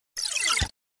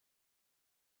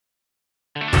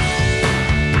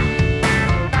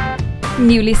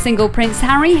Newly single Prince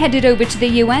Harry headed over to the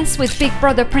US with big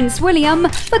brother Prince William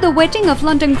for the wedding of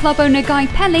London club owner Guy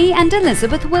Pelly and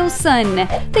Elizabeth Wilson.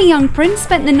 The young prince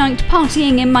spent the night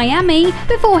partying in Miami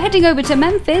before heading over to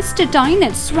Memphis to dine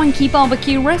at swanky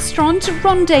barbecue restaurant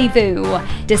Rendezvous.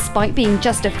 Despite being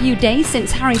just a few days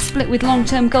since Harry split with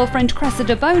long-term girlfriend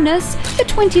Cressida Bonas, the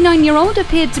 29-year-old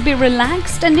appeared to be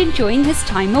relaxed and enjoying his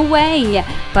time away.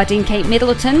 Budding Kate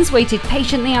Middletons waited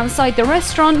patiently outside the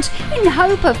restaurant in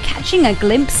hope of catching a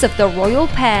glimpse of the royal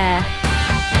pair.